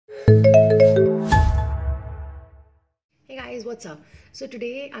guys, what's up? So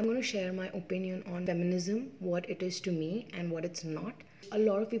today I'm going to share my opinion on feminism, what it is to me and what it's not. A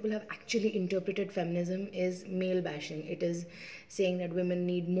lot of people have actually interpreted feminism as male bashing. It is saying that women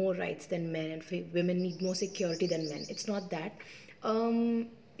need more rights than men and women need more security than men. It's not that.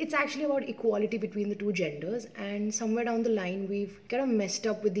 It's actually about equality between the two genders, and somewhere down the line we've kind of messed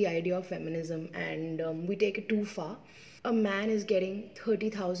up with the idea of feminism, and we take it too far. A man is getting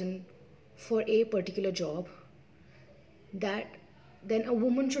 30,000 for a particular job, that then a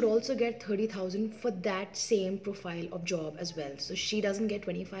woman should also get 30,000 for that same profile of job as well. So she doesn't get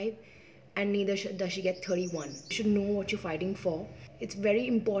 25 and neither does she get 31. You should know what you're fighting for. It's very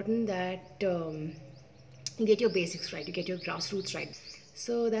important that you get your basics right, you get your grassroots right.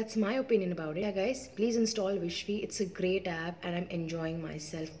 So that's my opinion about it. Yeah guys, please install Wishfie. It's a great app and I'm enjoying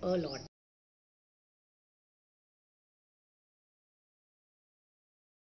myself a lot.